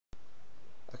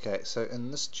Okay, so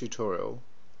in this tutorial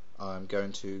I'm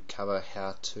going to cover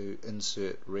how to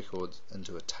insert records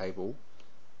into a table,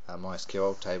 a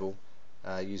mySQL table,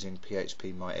 using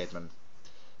phpMyAdmin.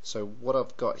 So what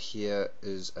I've got here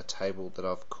is a table that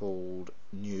I've called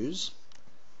news,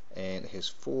 and it has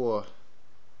 4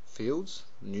 fields: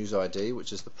 news ID,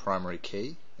 which is the primary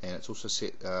key, and it's also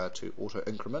set to auto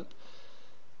increment.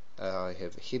 I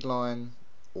have headline,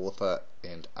 author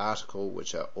and article,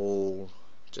 which are all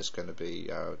just going to be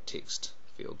text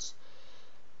fields.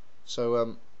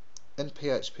 So in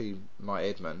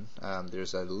phpMyAdmin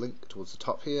there's a link towards the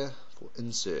top here for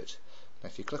insert. Now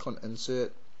if you click on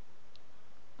insert,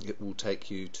 it will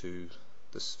take you to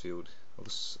this field, or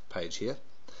this page here,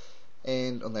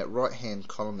 and on that right hand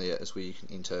column there is where you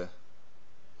can enter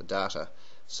the data.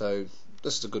 So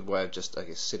this is a good way of just, I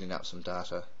guess, setting up some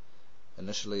data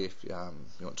initially. If you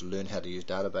want to learn how to use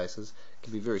databases, it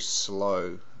can be very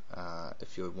slow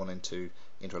if you're wanting to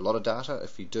enter a lot of data.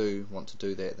 If you do want to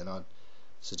do that, then I'd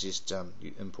suggest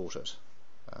you import it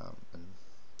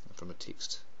from a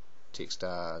text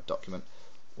document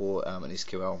or an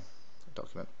SQL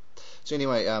document. So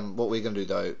anyway, what we're going to do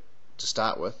though to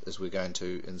start with is we're going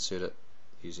to insert it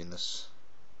using this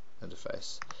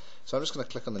interface. So I'm just going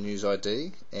to click on the news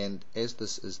ID, and as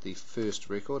this is the first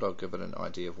record, I'll give it an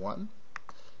ID of 1.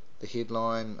 The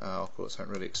headline, I'll call it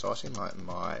something really exciting like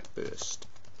my first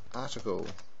article.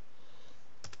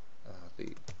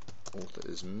 The author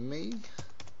is me,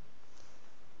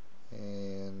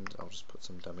 and I'll just put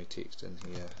some dummy text in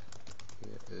here.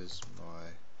 Here is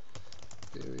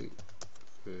my very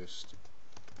first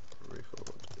record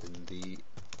in the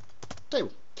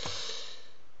table.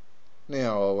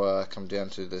 Now I'll come down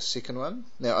to the second one.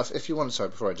 Now if you wanted, sorry,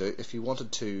 before I do, if you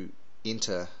wanted to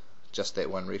enter just that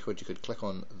one record, you could click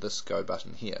on this go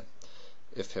button here.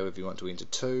 If however you want to enter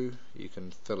 2, you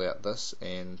can fill out this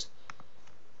and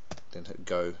then hit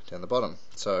go down the bottom.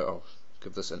 So I'll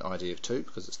give this an ID of 2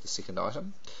 because it's the second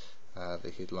item.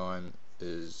 The headline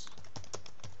is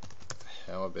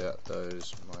how about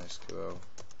those mySQL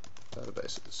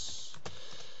databases,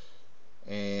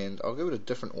 and I'll give it a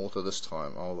different author this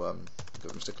time. I'll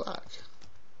give it Mr. Clark,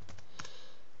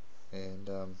 and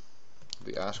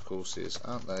the article says,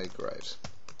 aren't they great?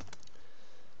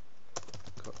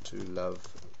 Got to love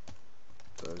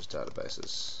those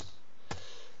databases.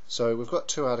 So we've got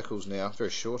 2 articles now, very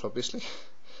short obviously.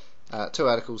 2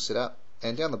 articles set up,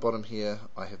 and down the bottom here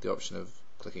I have the option of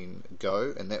clicking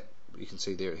go, and that you can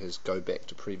see there it has go back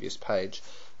to previous page.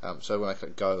 So when I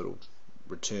click go, it'll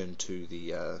return to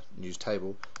the news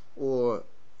table, or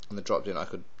in the drop down I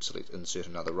could select insert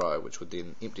another row, which would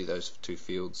then empty those 2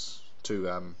 fields,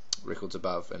 2 records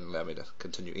above, and allow me to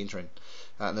continue entering.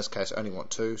 In this case I only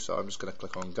want 2, so I'm just going to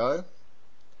click on go,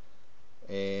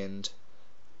 and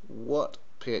what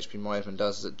phpMyAdmin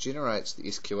does is it generates the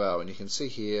SQL, and you can see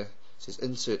here it says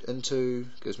insert into,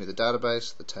 gives me the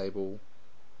database, the table,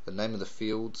 the name of the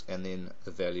fields, and then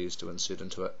the values to insert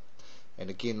into it. And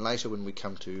again later when we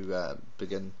come to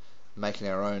begin making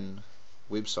our own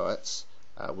websites,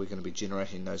 we're going to be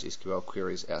generating those SQL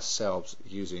queries ourselves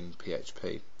using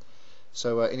PHP.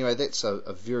 So anyway, that's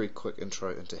a very quick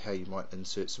intro into how you might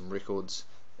insert some records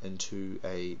into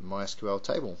a mySQL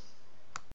table.